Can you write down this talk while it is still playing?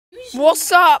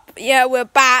What's up? Yeah, we're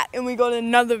back and we got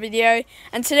another video,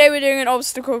 and today we're doing an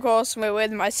obstacle course and we're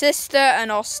with my sister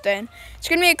and Austin. It's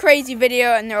going to be a crazy video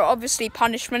and there are obviously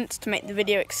punishments to make the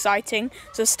video exciting,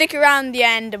 so stick around the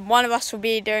end and one of us will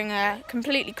be doing a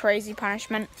completely crazy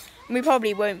punishment and we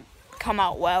probably won't come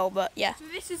out well, but yeah. So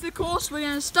this is the course. We're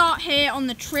going to start here on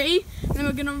the tree and then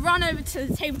we're going to run over to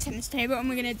the table tennis table and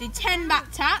we're going to do 10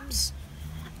 back taps,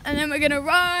 and then we're going to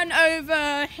run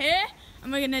over here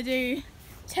and we're going to do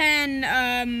 10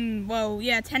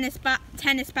 tennis back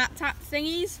tap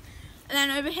thingies, and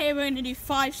then over here we're going to do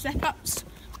 5 step-ups,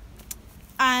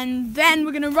 and then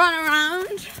we're going to run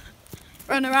around,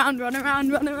 and then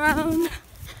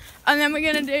we're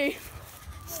going to do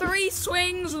 3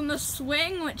 swings on the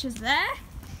swing, which is there,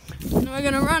 and we're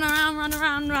going to run around,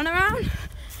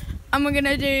 and we're going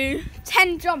to do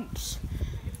 10 jumps,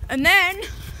 and then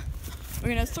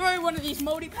we're going to throw one of these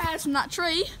moldy pears from that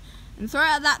tree and throw it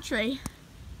at that tree.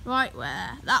 Right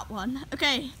where? That one.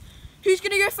 Okay. Who's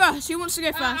going to go first? Who wants to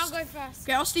go first? I'll go first.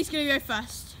 Okay, Osti's going to go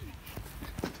first.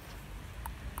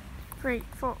 3,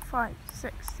 4, 5,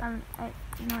 6, 7, 8,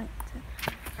 9, 10.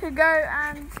 Could go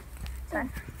and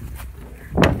 10.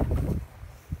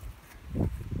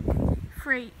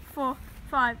 3, 4,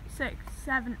 5, 6,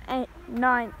 7, 8,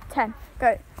 9, 10.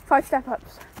 Go. 5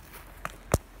 step-ups.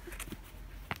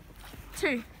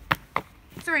 2,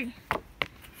 3,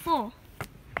 4,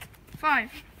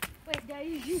 5. Wait, did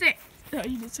you do 6. No,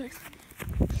 you did 6.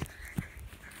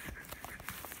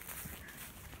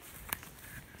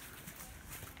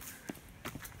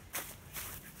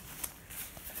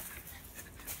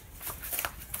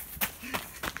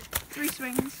 Three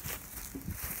swings.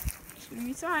 It's gonna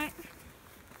be tight.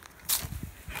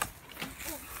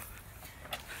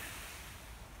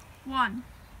 1.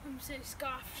 I'm so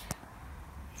scarfed.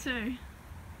 2.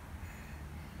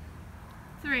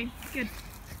 3. Good.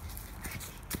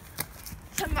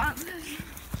 10 bounces.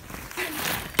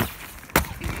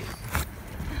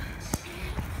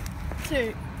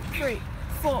 2, 3,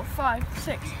 4, 5,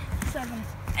 6, 7,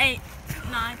 8,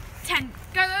 9, 10.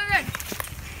 Go, go, go!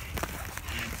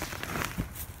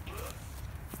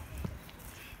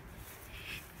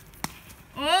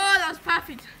 Oh, that was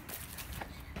perfect.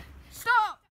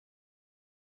 Stop!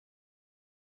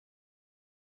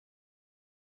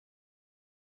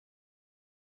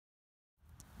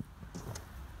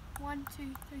 One,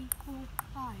 2, 3, 4,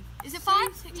 5. Is it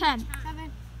 5? 6, 10.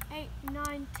 7, 8,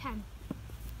 9, 10.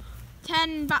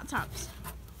 10 back taps.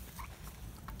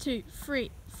 2,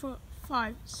 3, 4,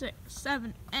 5, 6,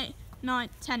 7, 8, 9,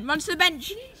 10. Run to the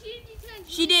bench.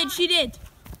 She did.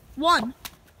 1,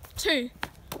 2,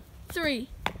 3,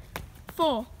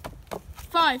 4,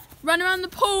 5. Run around the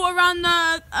pool, around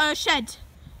the shed.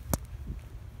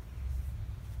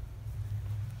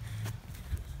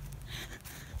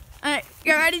 Alright,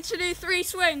 get ready to do 3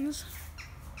 swings.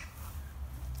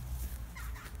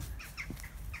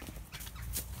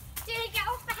 Didn't get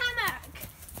off the hammock.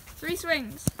 3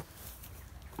 swings.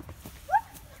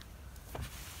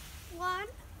 1,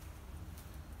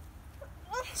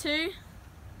 2,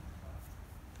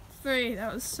 3.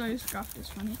 That was so scuffed, it's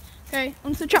funny. Okay,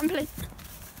 onto the trampoline.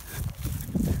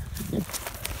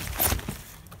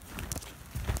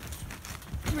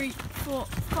 3, 4,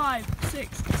 5,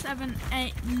 6, 7,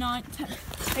 8, 9, 10.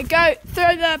 Okay, go.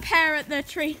 Throw the pear at the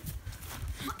tree.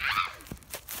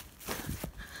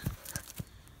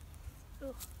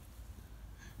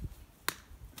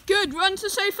 Good. Run to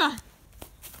sofa.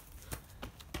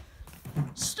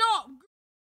 Stop.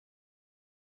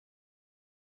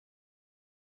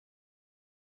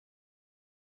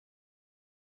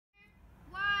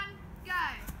 1, go.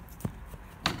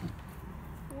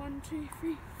 1, 2,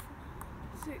 3, 4,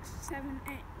 6, 7,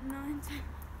 8, 9, 10.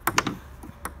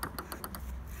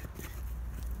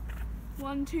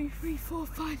 1, 2, 3, 4,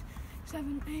 5,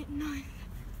 7, 8, 9.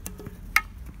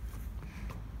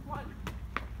 1,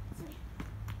 2,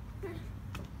 3,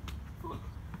 4,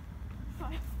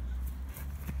 5.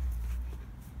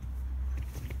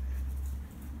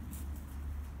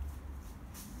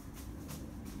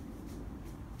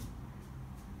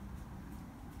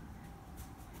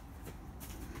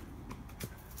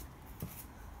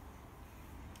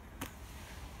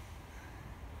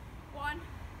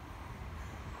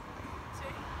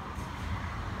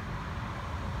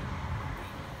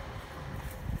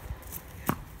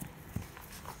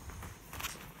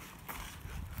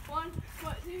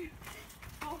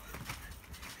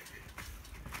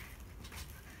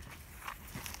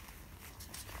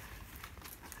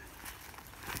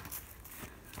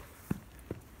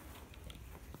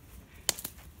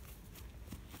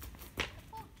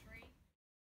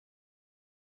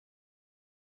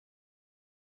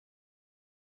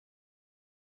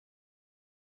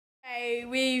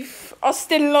 Okay,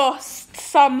 Austin lost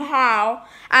somehow,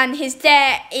 and his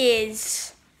debt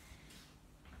is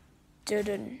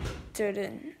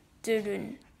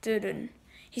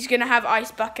he's gonna have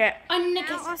ice bucket. Now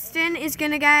Austin is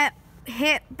gonna get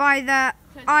hit by the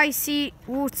icy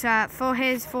water for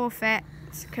his forfeit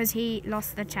because he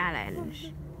lost the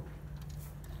challenge.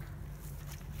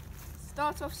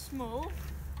 Start off small.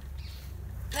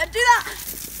 Let's do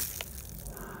that.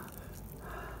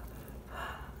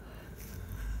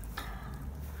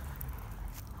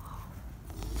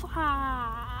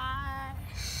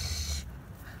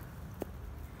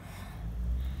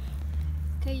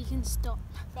 Okay, you can stop.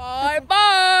 Bye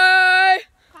bye.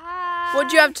 What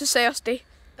do you have to say, Osti?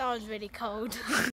 That was really cold.